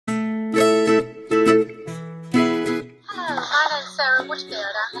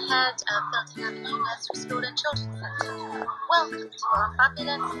new nursery school and children's centre. Welcome to our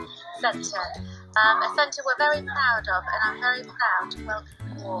fabulous centre, a centre we're very proud of, and I'm very proud to welcome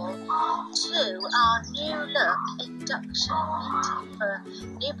you all to our new look induction meeting for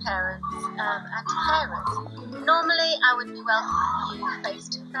new parents and carers. Normally I would be welcoming you face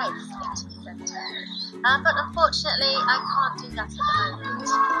to face into the centre, but unfortunately I can't do that at the moment.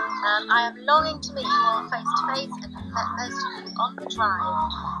 I am longing to meet you all face to face and have met most of you on the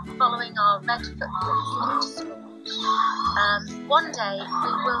drive following our red footprints into school. One day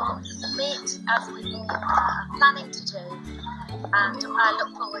we will meet as we are planning to do, and I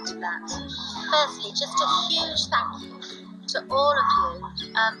look forward to that. Firstly, just a huge thank you to all of you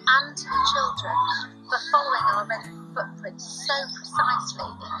and to the children for following our red footprints so precisely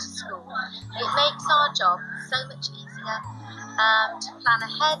into school. It makes our job so much easier to plan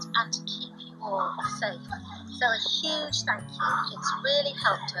ahead and to keep you all safe. So a huge thank you. It's really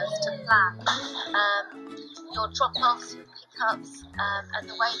helped us to plan your drop-offs, your pickups, and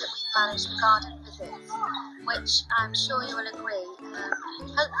the way that we've managed the garden visits, which I'm sure you will agree,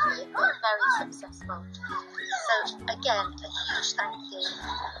 hopefully have been very successful. So again, a huge thank you.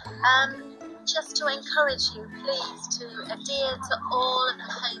 Just to encourage you, please, to adhere to all of the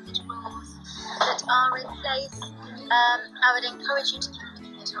COVID rules that are in place. I would encourage you to keep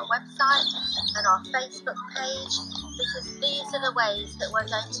looking at our website and our Facebook page, because these are the ways that we're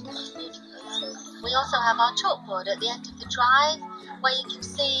going to be communicating. We also have our chalkboard at the end of the drive where you can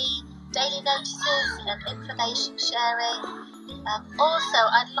see daily notices and information sharing. Also,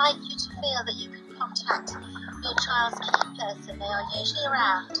 I'd like you to feel that you can contact your child's key person. They are usually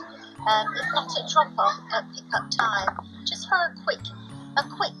around, if not at drop-off, at pick-up time, just for a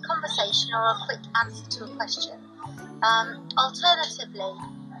quick conversation or a quick answer to a question. Alternatively,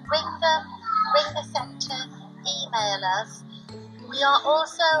 ring them, ring the centre, email us. We are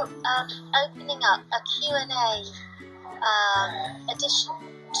also opening up a Q&A addition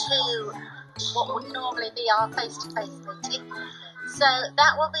to what would normally be our face-to-face meeting. So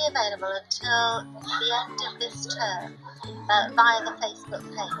that will be available until the end of this term via the Facebook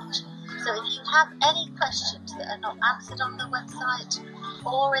page. So if you have any questions that are not answered on the website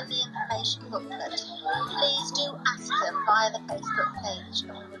or in the information booklet, please do ask them via the Facebook page,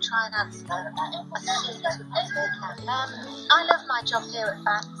 and we will try and answer them as soon as we possibly can. I love my job here at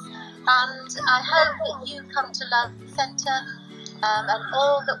FANS, and I hope that you come to love the centre and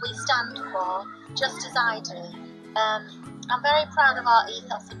all that we stand for, just as I do. I'm very proud of our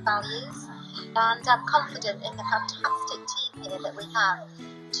ethos and values, and I'm confident in the fantastic team here that we have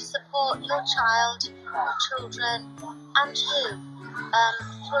to support your child, your children, and you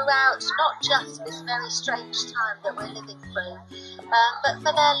throughout not just this very strange time that we're living through, but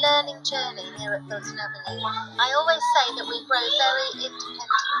for their learning journey here at Filton Avenue. I always say that we grow very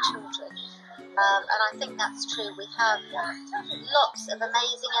independent children, and I think that's true. We have lots of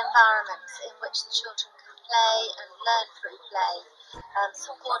amazing environments in which the children can play and learn through play,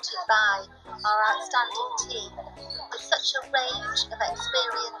 supported by our outstanding team with such a range of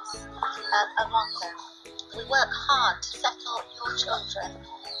experience among them. We work hard to settle your children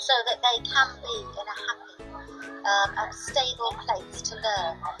so that they can be in a happy and stable place to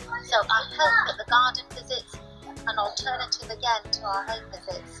learn. So I hope that the garden visits, an alternative again to our home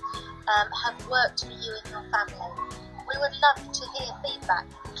visits, have worked for you and your family. We would love to hear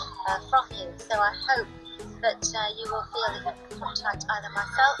feedback from you, so I hope that you will feel that you can contact either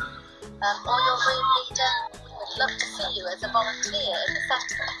myself or your room leader. We would love to see you as a volunteer in the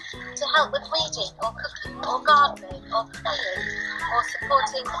centre to help with reading or cooking or gardening or playing or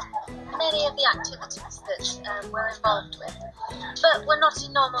supporting many of the activities that we're involved with. But we're not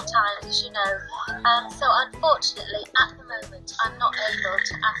in normal times, as you know, so unfortunately at the moment I'm not able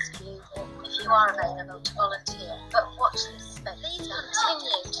to ask you if you are available to volunteer, but watch this space. Please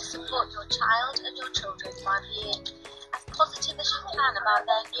continue to support your child and your children by being as positive as you can about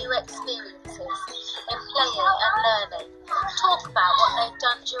their new experiences in playing and learning. Talk about what they've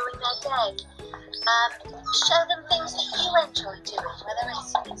done during their day. Show them things that you enjoy doing, whether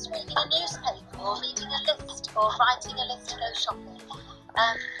it's reading a newspaper or reading a list or writing a list to go shopping.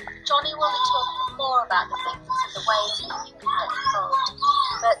 Johnny will be talking more about the things and the ways that you can get involved.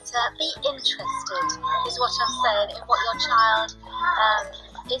 But be interested is what I'm saying in what your child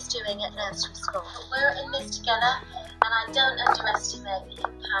is doing at nursery school. We're in this together, and I don't underestimate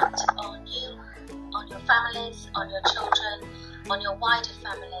the impact on you, on your families, on your children, on your wider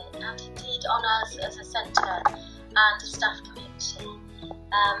family, and indeed on us as a centre and a staff community.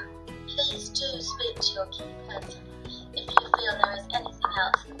 Please do speak to your key person if you feel there is anything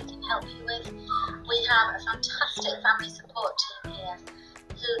else that we can help you with. We have a fantastic family support team here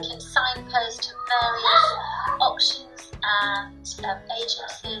who can signpost to various auctions and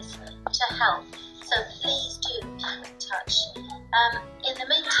agencies to help. So please do keep in touch. In the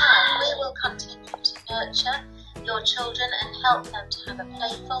meantime, we will continue to nurture your children and help them to have a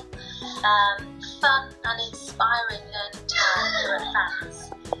playful, fun and inspiring learning time here at FANS.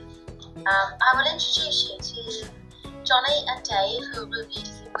 I will introduce you to Johnny and Dave, who are room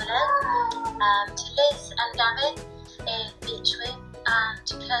leaders in Willow, to Liz and Gavin in Beechwing, and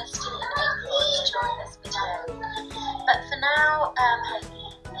to Kirsty and April to join us below. But for now,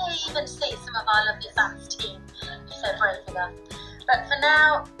 you may even see some of our lovely FANS team if they're brave enough. But for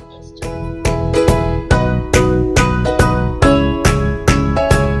now, it's Johnny.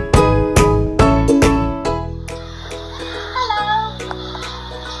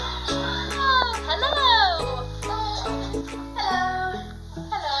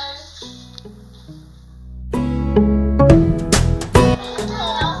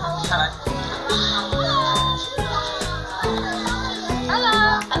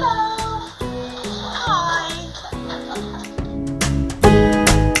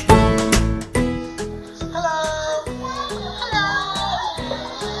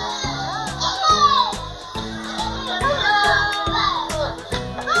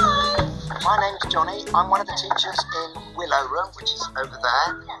 Johnny, I'm one of the teachers in Willow Room, which is over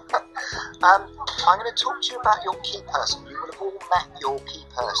there. I'm going to talk to you about your key person. You will have all met your key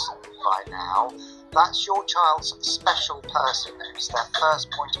person by now. That's your child's special person who's their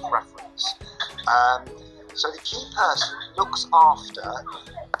first point of reference. So the key person looks after,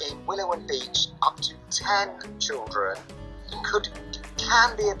 in Willow and Beech, up to 10 children.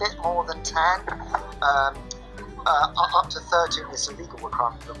 Can be a bit more than 10. Up to 13 is a legal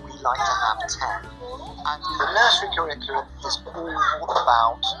requirement, but we like to have 10. And the nursery curriculum is all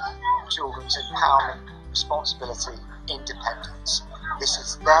about children's empowerment, responsibility, independence. This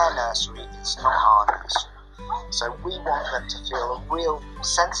is their nursery, it's not our nursery. So we want them to feel a real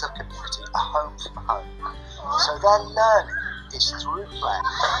sense of community, a home from home. So their learning is through play,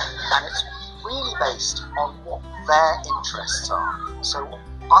 and it's really based on what their interests are. So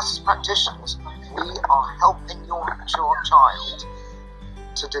us as practitioners, we are helping your child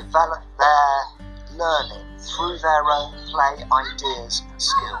to develop their learning through their own play, ideas and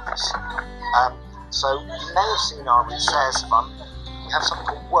skills. So you may have seen our recess fund. We have something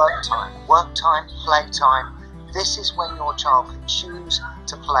called work time, play time. This is when your child can choose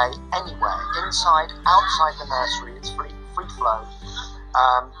to play anywhere, inside, outside the nursery. It's free flow,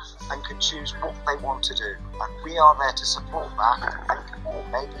 and can choose what they want to do. And we are there to support that. And think, oh,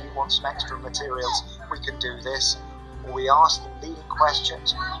 maybe you want some extra materials, we can do this. Or we ask them leading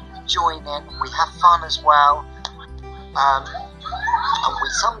questions, we join in, we have fun as well. And we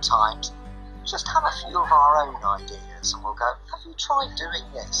sometimes just have a few of our own ideas and we'll go, have you tried doing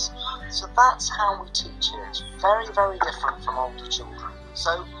this? So that's how we teach here. It's very, very different from older children.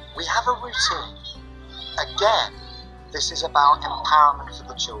 So we have a routine. Again, this is about empowerment for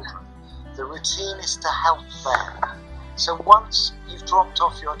the children. The routine is to help them. So once you've dropped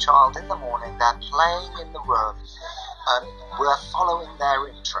off your child in the morning, they're playing in the room, and we're following their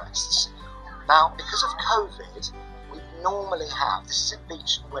interests. Now, because of COVID, we normally have, this is in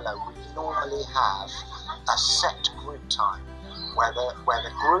Beech and Willow, we normally have a set group time where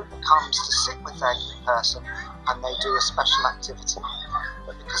the group comes to sit with their key person and they do a special activity.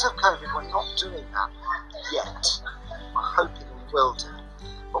 But because of COVID, we're not doing that yet. We're hoping we will do.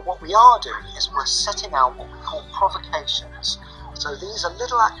 But what we are doing is we're setting out what we call provocations. So these are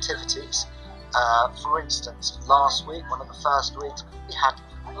little activities. For instance, last week, one of the first weeks, we had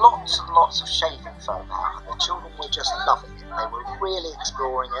lots and lots of shaving foam out, and the children were just loving it. They were really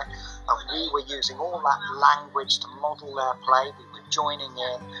exploring it, and we were using all that language to model their play. We were joining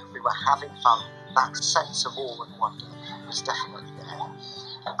in, we were having fun. That sense of awe and wonder was definitely there.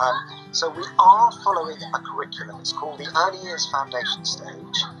 So we are following a curriculum. It's called the Early Years Foundation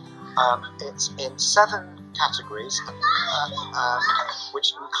Stage. It's in 7 categories,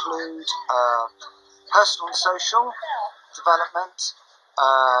 which include personal and social development,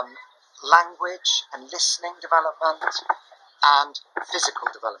 language and listening development, and physical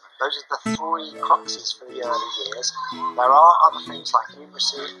development. Those are the 3 cruxes for the early years. There are other things like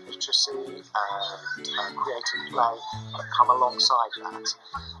numeracy, literacy, and creative play that come alongside that.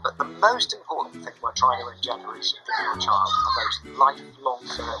 But the most important thing we're trying to engender in your child are those lifelong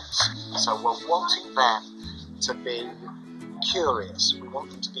learners. So we're wanting them to be curious. We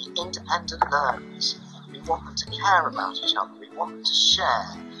want them to be independent learners. We want them to care about each other. We want them to share.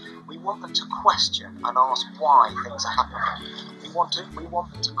 We want them to question and ask why things are happening. We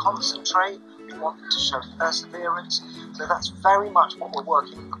want them to concentrate. We We want them to show perseverance. So that's very much what we're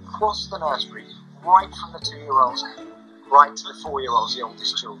working across the nursery, right from the 2-year-olds right to the 4-year-olds, the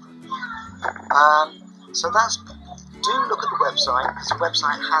oldest children. So that's, do look at the website, because the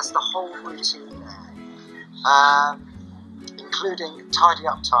website has the whole routine there, including tidy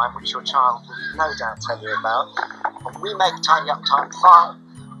up time, which your child will no doubt tell you about. When we make tidy up time fun,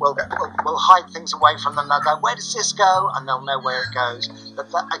 we'll hide things away from them. They'll go, where does this go? And they'll know where it goes. But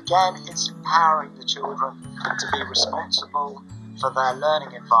again, it's empowering the children to be responsible for their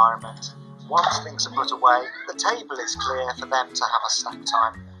learning environment. Once things are put away, the table is clear for them to have a snack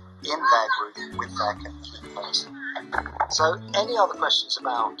time in their group with their key person. So any other questions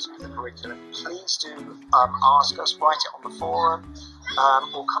about the curriculum, please do ask us, write it on the forum,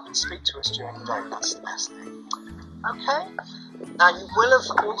 or come and speak to us during the day. That's the best thing. Okay? Now you will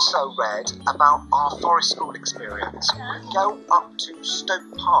have also read about our forest school experience. We go up to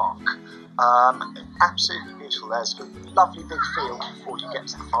Stoke Park. Absolutely beautiful. There's a lovely big field before you get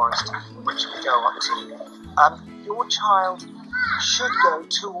to the forest, which we go up to. Your child should go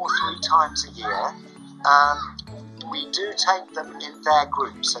 2 or 3 times a year. We do take them in their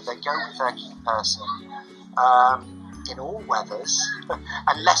groups, so they go with their key person in all weathers,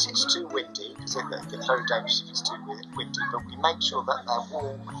 unless it's too windy, because it's very dangerous if it's too windy, but we make sure that they're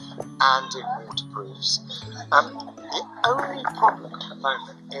warm and in waterproofs. The only problem at the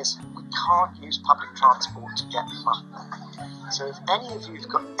moment is we can't use public transport to get them up there. So if any of you have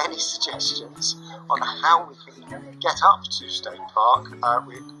got any suggestions on how we can get up to Stoke Park,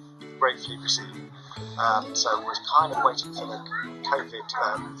 we'd gratefully receive. So we're kind of waiting for the COVID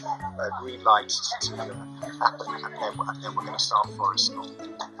green light to happen, and then we're going to start forest school.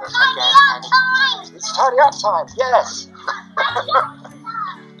 But again, it's tidy up time, yes!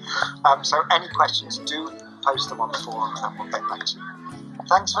 So any questions, do post them on the forum and we'll get back to you.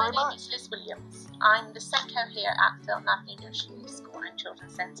 Thanks very much. My name is Liz Williams. I'm the SECO here at Filton Nursery School and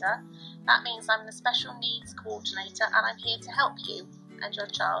Children's Centre. That means I'm the Special Needs Coordinator, and I'm here to help you and your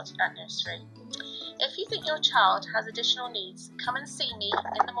child at nursery. If you think your child has additional needs, come and see me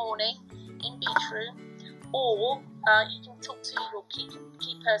in the morning in Beach Room, or you can talk to your key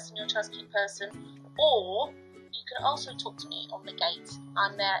person, your child's key person, or you can also talk to me on the gate.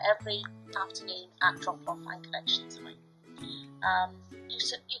 I'm there every afternoon at drop-off and collection time.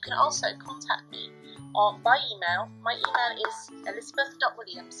 You can also contact me by email. My email is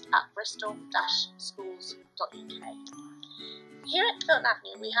elizabeth.williams@bristol-schools.uk. Here at Filton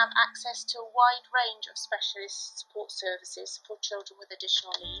Avenue, we have access to a wide range of specialist support services for children with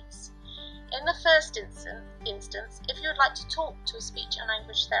additional needs. In the first instance, if you would like to talk to a speech and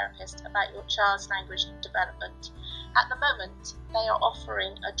language therapist about your child's language development, at the moment they are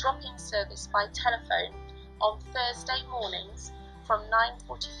offering a drop-in service by telephone on Thursday mornings from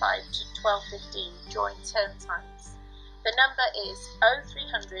 9:45 to 12:15 during term times. The number is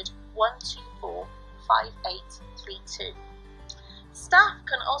 0300 124 5832. Staff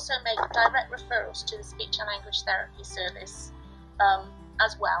can also make direct referrals to the speech and language therapy service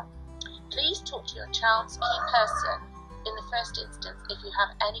as well. Please talk to your child's key person in the first instance if you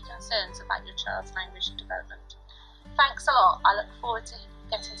have any concerns about your child's language development. Thanks a lot. I look forward to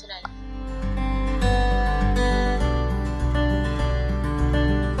getting to know you.